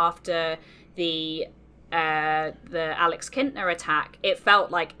 They the Alex Kintner attack, it felt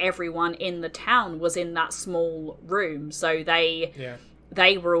like everyone in the town was in that small room. So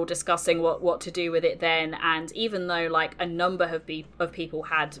they were all discussing what to do with it then. And even though like a number of people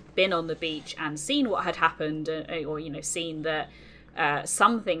had been on the beach and seen what had happened, or seen that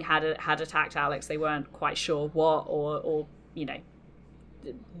something had attacked Alex, they weren't quite sure what, or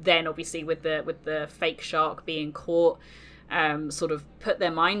then obviously with the fake shark being caught, sort of put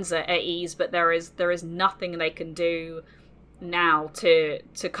their minds at ease. But there is nothing they can do now to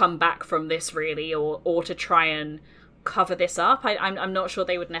come back from this, really, or to try and cover this up. I'm not sure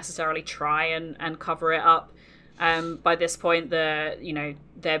they would necessarily try and cover it up. By this point, their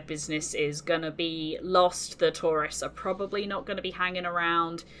business is going to be lost. The tourists are probably not going to be hanging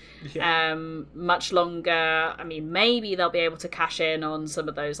around much longer. I mean, maybe they'll be able to cash in on some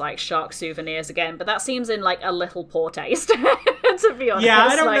of those like shark souvenirs again, but that seems in like a little poor taste, to be honest. Yeah,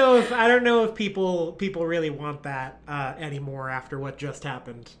 I don't know if people really want that anymore after what just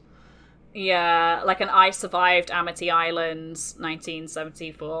happened. Yeah, like an I Survived Amity Islands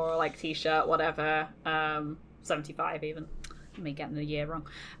 1974 like t-shirt, whatever. 75 even. I may getting the year wrong.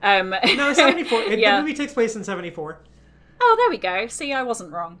 No, 74. The movie takes place in 74. Oh, there we go. See, I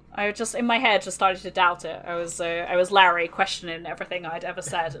wasn't wrong. I just, in my head, just started to doubt it. I was Larry, questioning everything I'd ever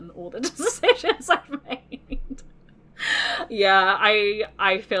said and all the decisions I've made. Yeah,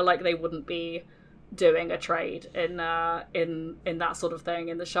 I feel like they wouldn't be doing a trade in that sort of thing,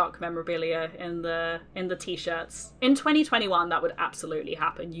 in the shark memorabilia, in the t-shirts. In 2021, that would absolutely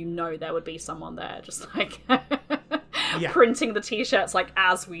happen. There would be someone there just like printing the t-shirts like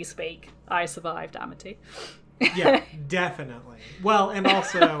as we speak. I Survived Amity. Yeah, definitely. Well, and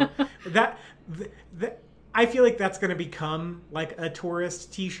also that I feel like that's going to become like a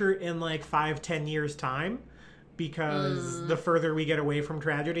tourist t-shirt in like 5-10 years time. Because the further we get away from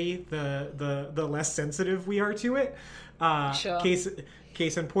tragedy, the less sensitive we are to it. Sure.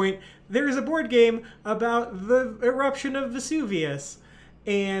 Case in point, there is a board game about the eruption of Vesuvius,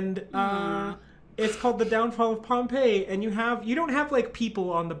 and it's called The Downfall of Pompeii. And you don't have like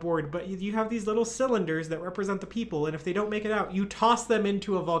people on the board, but you have these little cylinders that represent the people. And if they don't make it out, you toss them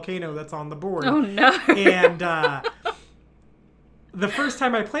into a volcano that's on the board. Oh no! And the first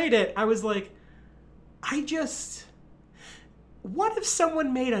time I played it, I was like, what if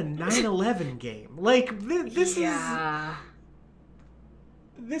someone made a 9/11 game? Like, this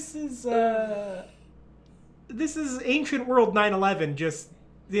is ancient world 9/11 just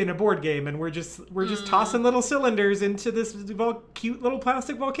in a board game, and we're just tossing little cylinders into this cute little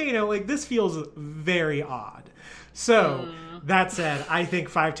plastic volcano. Like, this feels very odd. So, that said, I think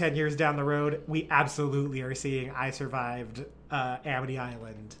 5-10 years down the road, we absolutely are seeing I Survived Amity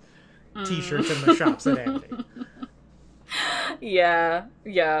Island t-shirts in the shops at Amity. Yeah,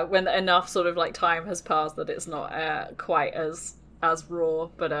 when enough sort of like time has passed that it's not quite as raw.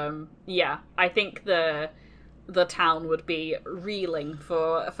 But yeah, I think the town would be reeling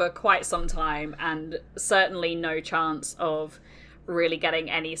for quite some time, and certainly no chance of really getting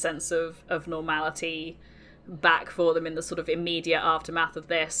any sense of normality back for them in the sort of immediate aftermath of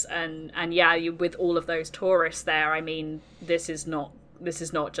this. And yeah, with all of those tourists there, I mean, this is not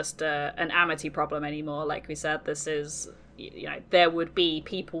just an Amity problem anymore. Like we said, this is, you know, there would be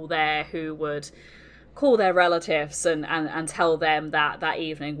people there who would call their relatives and tell them that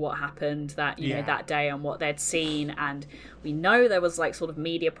evening what happened that know that day and what they'd seen. And we know there was like sort of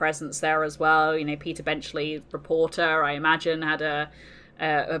media presence there as well. You know, Peter Benchley, reporter, I imagine, had a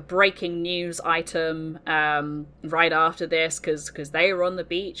breaking news item right after this because they were on the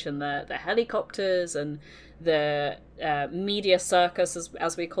beach, and the helicopters and the media circus,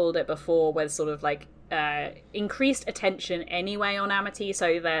 as we called it before, with sort of like increased attention anyway on Amity.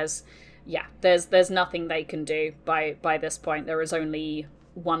 So there's nothing they can do by this point. There is only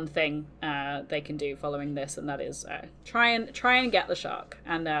one thing they can do following this, and that is try and get the shark,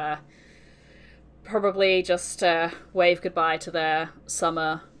 and probably just wave goodbye to their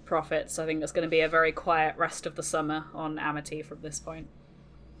summer profits. I think there's going to be a very quiet rest of the summer on Amity from this point.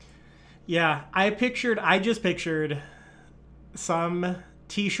 Yeah, I just pictured some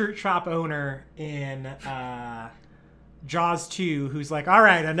t-shirt shop owner in Jaws 2 who's like, all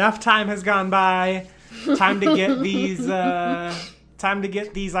right, enough time has gone by. Time to get these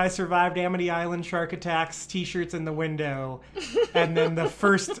I Survived Amity Island shark attacks t-shirts in the window. And then the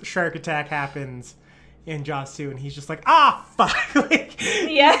first shark attack happens in Jaws 2, and he's just like, fuck. Like,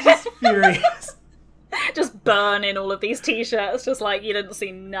 yeah. He's just furious. Just burn in all of these t-shirts, just like you didn't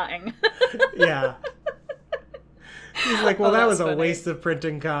see nothing. Yeah. He's like, well, that was funny. A waste of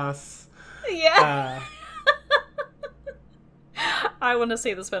printing costs. Yeah. I want to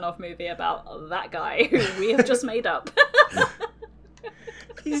see the spin-off movie about that guy who we have just made up.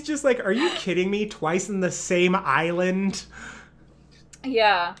 He's just like, are you kidding me? Twice in the same island?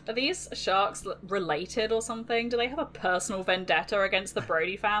 Yeah. Are these sharks related or something? Do they have a personal vendetta against the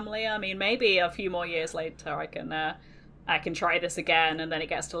Brody family? I mean, maybe a few more years later I can try this again, and then it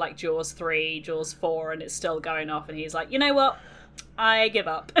gets to like Jaws 3, Jaws 4, and it's still going off, and he's like, you know what? I give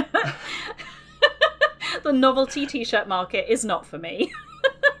up. The novelty t-shirt market is not for me.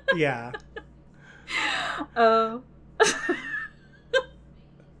 Yeah.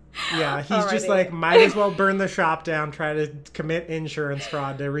 Yeah, he's just like, might as well burn the shop down, try to commit insurance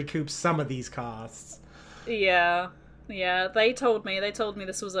fraud to recoup some of these costs. Yeah, they told me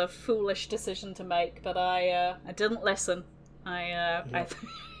this was a foolish decision to make, but I didn't listen.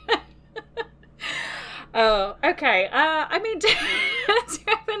 Oh, okay. I mean, do you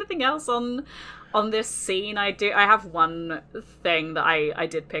have anything else on this scene? I have one thing that I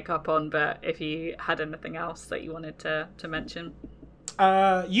did pick up on, but if you had anything else that you wanted to mention.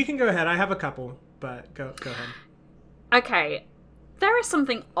 You can go ahead. I have a couple, but go ahead. Okay. There is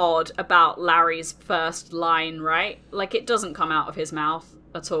something odd about Larry's first line, right? Like, it doesn't come out of his mouth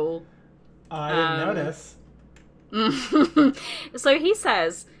at all. I didn't notice. So he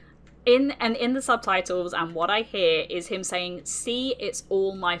says, in the subtitles, and what I hear is him saying, "See, it's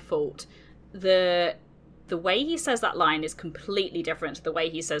all my fault." The way he says that line is completely different to the way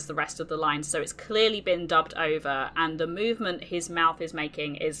he says the rest of the lines, so it's clearly been dubbed over, and the movement his mouth is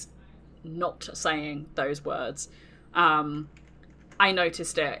making is not saying those words. I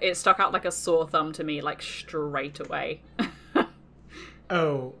noticed it. It stuck out like a sore thumb to me, like, straight away.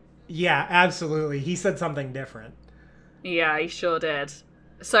 Oh, yeah, absolutely. He said something different. Yeah, he sure did.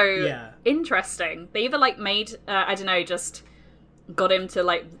 So, yeah. Interesting. They either, like, made, I don't know, just got him to,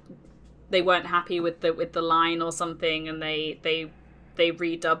 like, they weren't happy with the line or something, and they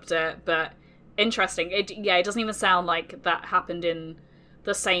redubbed it. But interesting. It doesn't even sound like that happened in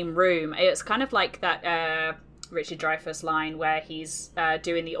the same room. It's kind of like that Richard Dreyfuss line where he's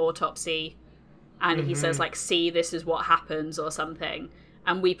doing the autopsy, and he says, like, "See, this is what happens," or something.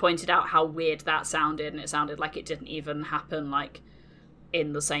 And we pointed out how weird that sounded, and it sounded like it didn't even happen, like,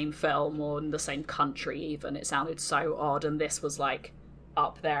 in the same film or in the same country even. It sounded so odd, and this was, like,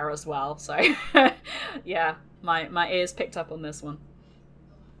 up there as well. So, yeah, my ears picked up on this one.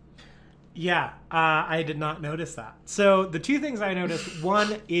 Yeah, I did not notice that. So the two things I noticed,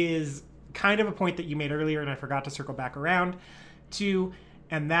 one is kind of a point that you made earlier, and I forgot to circle back around to,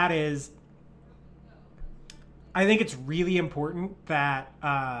 and that is, I think it's really important that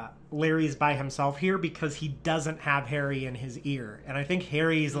Larry's by himself here because he doesn't have Harry in his ear. And I think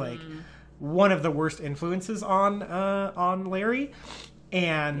Harry's like one of the worst influences on Larry,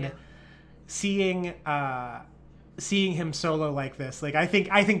 and seeing him solo like this, like I think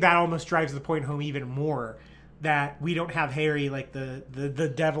that almost drives the point home even more, that we don't have Harry like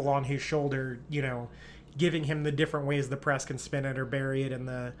the devil on his shoulder, you know, giving him the different ways the press can spin it or bury it in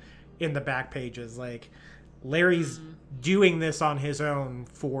the back pages. Like Larry's doing this on his own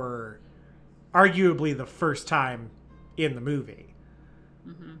for arguably the first time in the movie.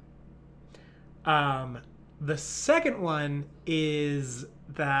 The second one is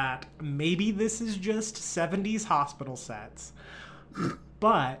that maybe this is just 70s hospital sets,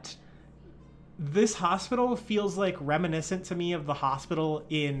 but this hospital feels like reminiscent to me of the hospital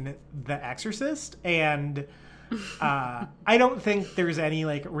in The Exorcist, and I don't think there's any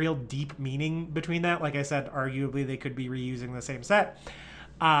like real deep meaning between that. Like I said, arguably they could be reusing the same set,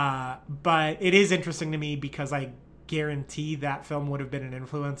 but it is interesting to me because I guarantee that film would have been an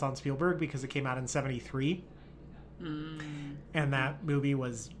influence on Spielberg because it came out in 73. And that movie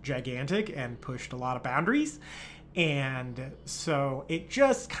was gigantic and pushed a lot of boundaries. And so it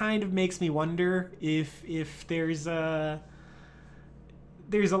just kind of makes me wonder if there's a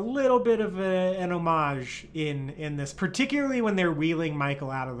little bit of an homage in this, particularly when they're wheeling Michael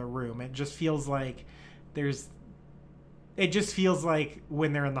out of the room. It just feels like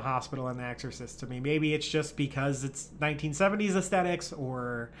when they're in the hospital in The Exorcist to me. Maybe it's just because it's 1970s aesthetics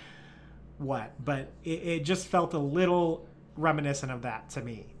or what, but it just felt a little reminiscent of that to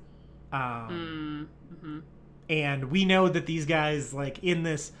me. And we know that these guys, like in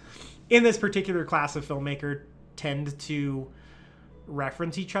this particular class of filmmaker, tend to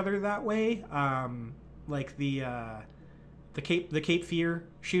reference each other that way. Like the Cape Fear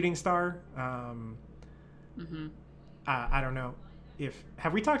shooting star. I don't know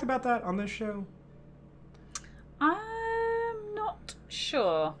have we talked about that on this show? I'm not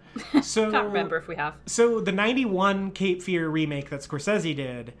sure. So Can't remember if we have. So the 91 Cape Fear remake that Scorsese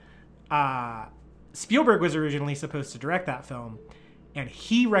did, Spielberg was originally supposed to direct that film, and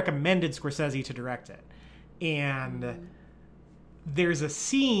he recommended Scorsese to direct it. And there's a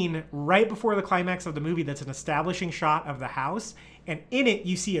scene right before the climax of the movie that's an establishing shot of the house, and in it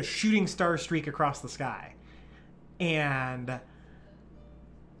you see a shooting star streak across the sky. And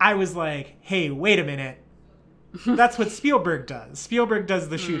I was like, hey, wait a minute. That's what Spielberg does. Spielberg does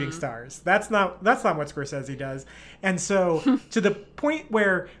the shooting stars. That's not what Scorsese does. And so to the point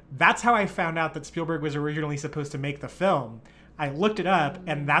where that's how I found out that Spielberg was originally supposed to make the film, I looked it up,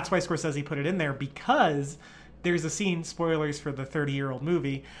 and that's why Scorsese put it in there, because there's a scene, spoilers for the 30-year-old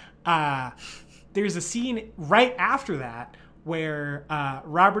movie, there's a scene right after that where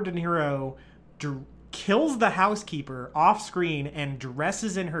Robert De Niro kills the housekeeper off screen and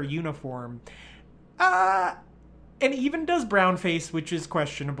dresses in her uniform, and even does brownface, which is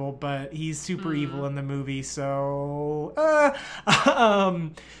questionable, but he's super evil in the movie, so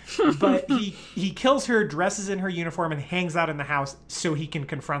but he kills her, dresses in her uniform, and hangs out in the house so he can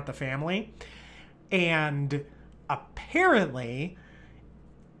confront the family. And apparently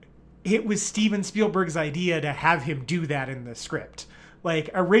it was Steven Spielberg's idea to have him do that in the script.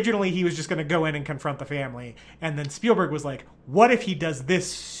 Like, originally he was just going to go in and confront the family, and then Spielberg was like, what if he does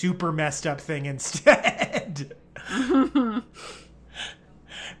this super messed up thing instead?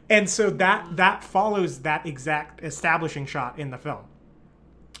 And so that follows that exact establishing shot in the film.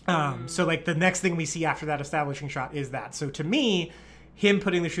 So like the next thing we see after that establishing shot is that. So to me, him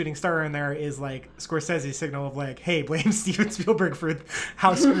putting the shooting star in there is like Scorsese's signal of like, hey, blame Steven Spielberg for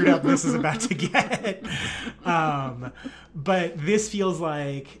how screwed up this is about to get. But this feels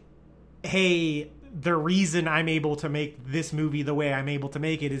like, hey, the reason I'm able to make this movie the way I'm able to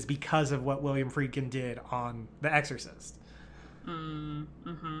make it is because of what William Friedkin did on The Exorcist.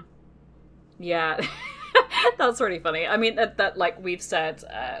 Yeah. That's really funny. I mean, that like we've said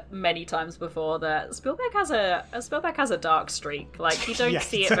many times before, that Spielberg has a dark streak. Like, you don't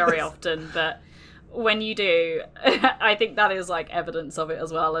see it very often, but when you do, I think that is like evidence of it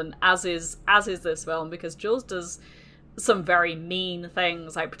as well. And as is this film, because Jules does some very mean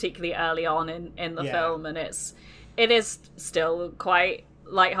things, like particularly early on in the film, and it is still quite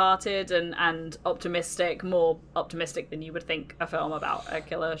lighthearted and optimistic, more optimistic than you would think a film about a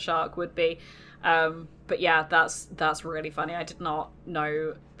killer shark would be. But yeah, that's really funny. I did not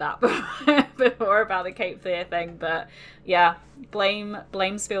know that before about the Cape Fear thing, but yeah, blame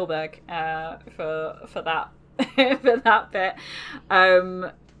Spielberg for that for that bit.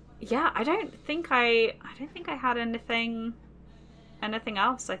 Yeah, I don't think I had anything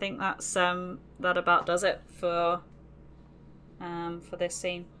else. I think that's that about does it for this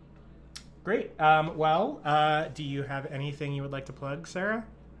scene. Great. Well, do you have anything you would like to plug, Sarah?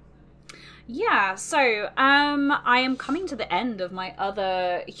 Yeah, so I am coming to the end of my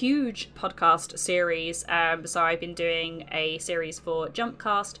other huge podcast series. So I've been doing a series for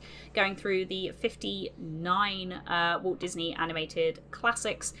Jumpcast, going through the 59 Walt Disney animated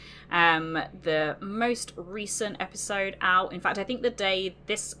classics. The most recent episode out, in fact, I think the day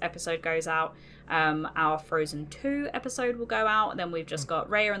this episode goes out, our Frozen 2 episode will go out, and then we've just got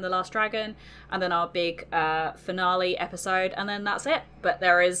Raya and the Last Dragon, and then our big finale episode, and then that's it. But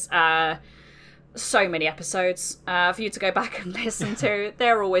there is so many episodes for you to go back and listen to.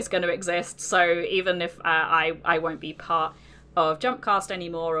 They're always going to exist, so even if I won't be part of Jumpcast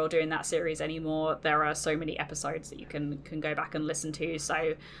anymore or doing that series anymore, there are so many episodes that you can go back and listen to.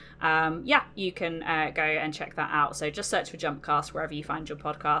 So yeah, you can go and check that out. So just search for Jumpcast wherever you find your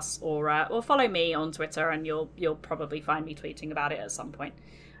podcasts, or follow me on Twitter, and you'll probably find me tweeting about it at some point.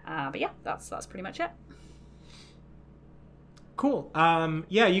 But yeah, that's pretty much it. Cool.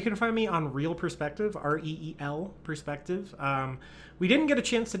 Yeah, you can find me on Reel Perspective, REEL Perspective. We didn't get a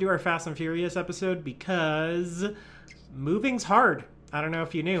chance to do our Fast and Furious episode because moving's hard. I don't know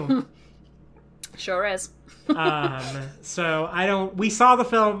if you knew. Sure is. So we saw the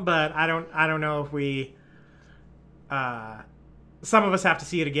film, but I don't know if we, some of us have to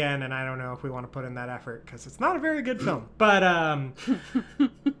see it again, and I don't know if we want to put in that effort because it's not a very good film. But,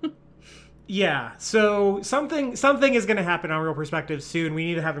 yeah, so something is going to happen on Real Perspective soon. We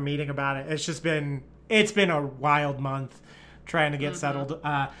need to have a meeting about it. It's been a wild month trying to get settled.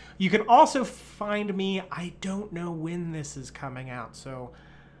 You can also find me, I don't know when this is coming out, so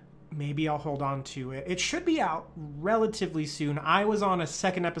maybe I'll hold on to it. It should be out relatively soon. I was on a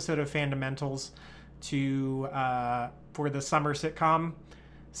second episode of Fundamentals for the summer sitcom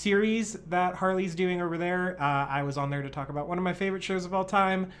series that Harley's doing over there. I was on there to talk about one of my favorite shows of all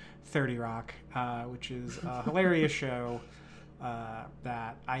time, 30 Rock, which is a hilarious show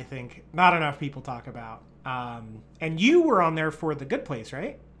that I think not enough people talk about. And you were on there for The Good Place,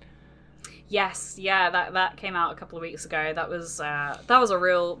 right? Yes, yeah, that came out a couple of weeks ago. That was a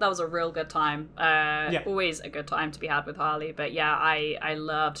real good time. Yeah. Always a good time to be had with Harley. But yeah, I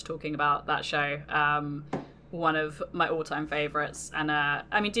loved talking about that show. One of my all-time favorites. And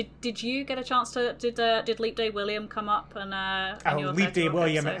I mean, did you get a chance to did Leap Day William come up and your Leap Day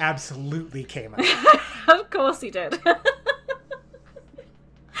William episode? Absolutely came up. Of course he did.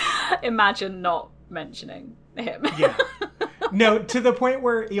 Imagine not mentioning him. Yeah. No, to the point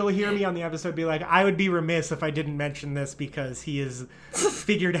where you'll hear me on the episode be like, I would be remiss if I didn't mention this because he is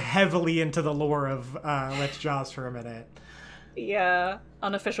figured heavily into the lore of Let's Jaws for a minute. Yeah,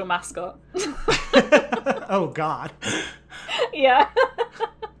 unofficial mascot. Oh, God. Yeah.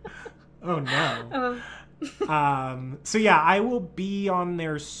 Oh, no. So yeah, I will be on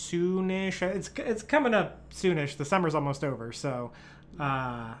there soonish. It's coming up soonish. The summer's almost over, so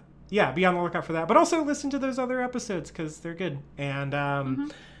yeah, be on the lookout for that. But also listen to those other episodes because they're good.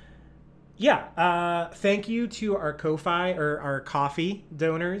 And yeah, thank you to our Ko-Fi or our coffee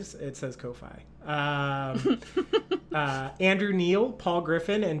donors. It says Ko-Fi. Andrew Neal, Paul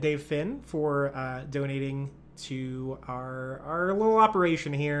Griffin, and Dave Finn for donating to our little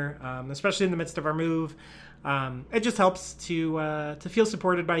operation here, especially in the midst of our move. It just helps to feel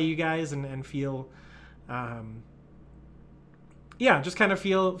supported by you guys and feel, yeah, just kind of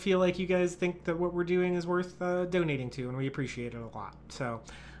feel like you guys think that what we're doing is worth donating to, and we appreciate it a lot. So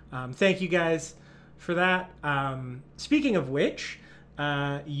thank you guys for that. Speaking of which,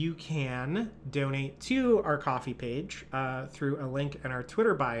 you can donate to our coffee page through a link in our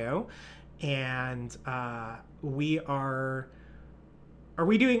Twitter bio, and we're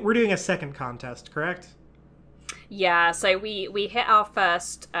doing a second contest, correct? Yeah, so we hit our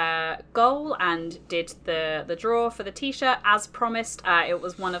first goal and did the draw for the t-shirt as promised. It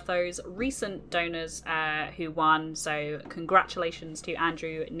was one of those recent donors who won, so congratulations to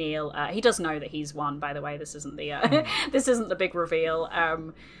Andrew Neal. He does know that he's won, by the way. This isn't the this isn't the big reveal.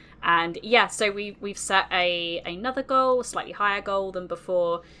 And yeah, so we've set another goal, a slightly higher goal than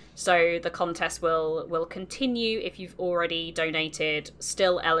before. So the contest will continue if you've already donated,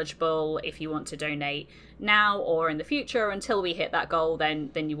 still eligible if you want to donate now or in the future until we hit that goal,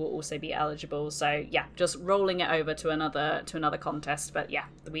 then you will also be eligible. So yeah, just rolling it over to another contest. But yeah,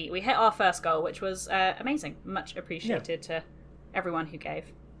 we hit our first goal, which was amazing. Much appreciated to everyone who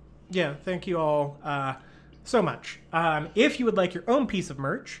gave. Yeah, thank you all so much. If you would like your own piece of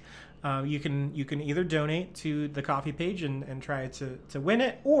merch, you can either donate to the coffee page and try to win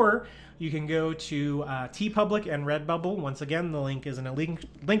it, or you can go to TeePublic and Redbubble. Once again, the link is in a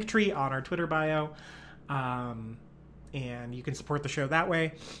link tree on our Twitter bio. and you can support the show that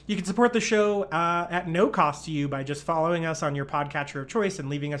way. You can support the show at no cost to you by just following us on your podcatcher of choice and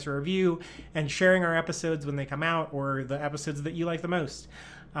leaving us a review and sharing our episodes when they come out, or the episodes that you like the most.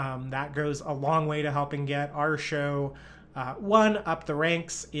 That goes a long way to helping get our show, one, up the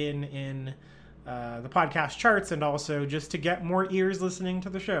ranks in the podcast charts, and also just to get more ears listening to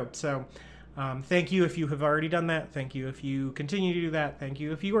the show. So thank you if you have already done that. Thank you if you continue to do that. Thank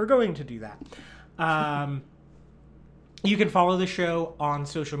you if you are going to do that. You can follow the show on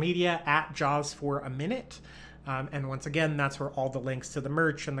social media at Jaws for a Minute. And once again, that's where all the links to the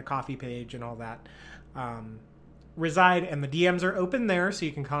merch and the coffee page and all that reside. And the DMs are open there, so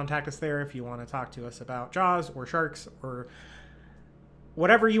you can contact us there if you want to talk to us about Jaws or sharks or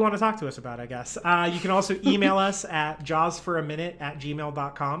whatever you want to talk to us about, I guess. You can also email us at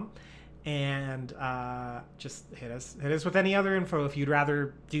jawsforaminute@gmail.com. And just hit us with any other info if you'd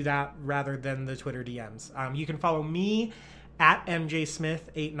rather do that rather than the Twitter DMs. You can follow me at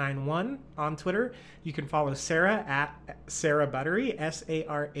mjsmith891 on Twitter. You can follow Sarah at Sarah Buttery,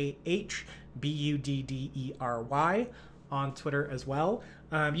 SarahBuddery on Twitter as well.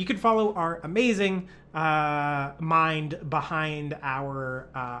 You can follow our amazing mind behind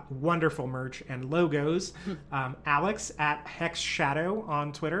our wonderful merch and logos, Alex at Hex Shadow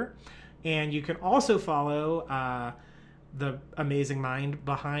on Twitter. And you can also follow the amazing mind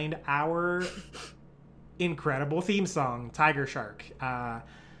behind our incredible theme song, Tiger Shark,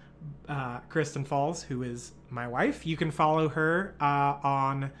 Kristen Falls, who is my wife. You can follow her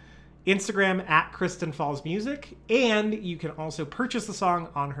on Instagram at Kristen Falls Music, and you can also purchase the song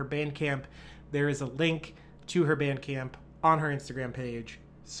on her Bandcamp. There is a link to her Bandcamp on her Instagram page.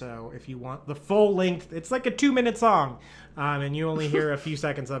 So if you want the full length, it's like a 2-minute song, and you only hear a few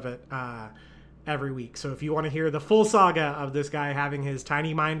seconds of it every week. So if you want to hear the full saga of this guy having his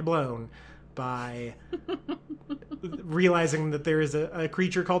tiny mind blown by realizing that there is a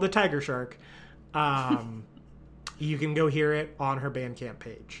creature called a tiger shark, you can go hear it on her Bandcamp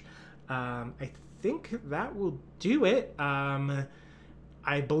page. I think that will do it.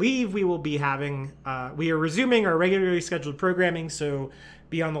 I believe we will be having, we are resuming our regularly scheduled programming, so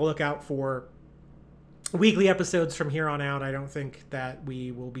be on the lookout for weekly episodes from here on out. I don't think that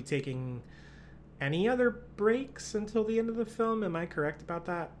we will be taking any other breaks until the end of the film. Am I correct about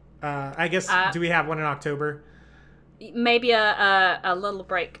that? I guess, do we have one in October? Maybe a little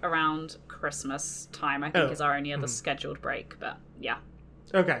break around Christmas time, I think, is our only other scheduled break, but yeah.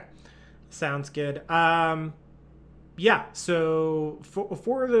 Okay. Sounds good. Yeah, so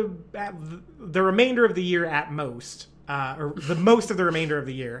for the remainder of the year at most, or the most of the remainder of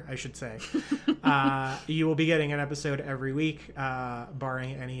the year, I should say, you will be getting an episode every week,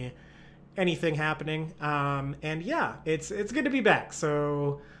 barring anything happening. And yeah, it's good to be back.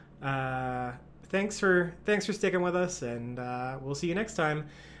 So thanks for sticking with us, and we'll see you next time.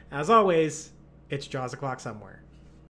 As always, it's Jaws O'Clock somewhere.